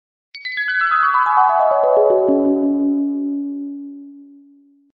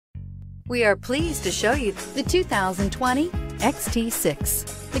We are pleased to show you the 2020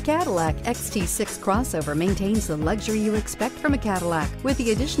 XT6. The Cadillac XT6 crossover maintains the luxury you expect from a Cadillac with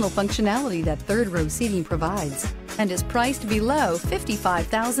the additional functionality that third-row seating provides and is priced below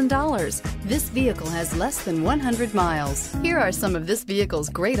 $55,000. This vehicle has less than 100 miles. Here are some of this vehicle's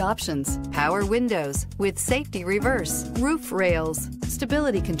great options: power windows with safety reverse, roof rails,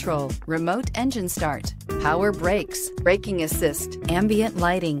 stability control, remote engine start, power brakes, braking assist, ambient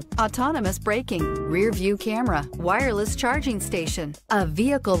lighting, autonomous braking, rear view camera, wireless charging station. A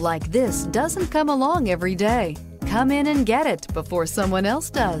vehicle like this doesn't come along every day. Come in and get it before someone else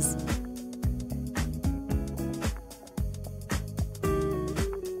does.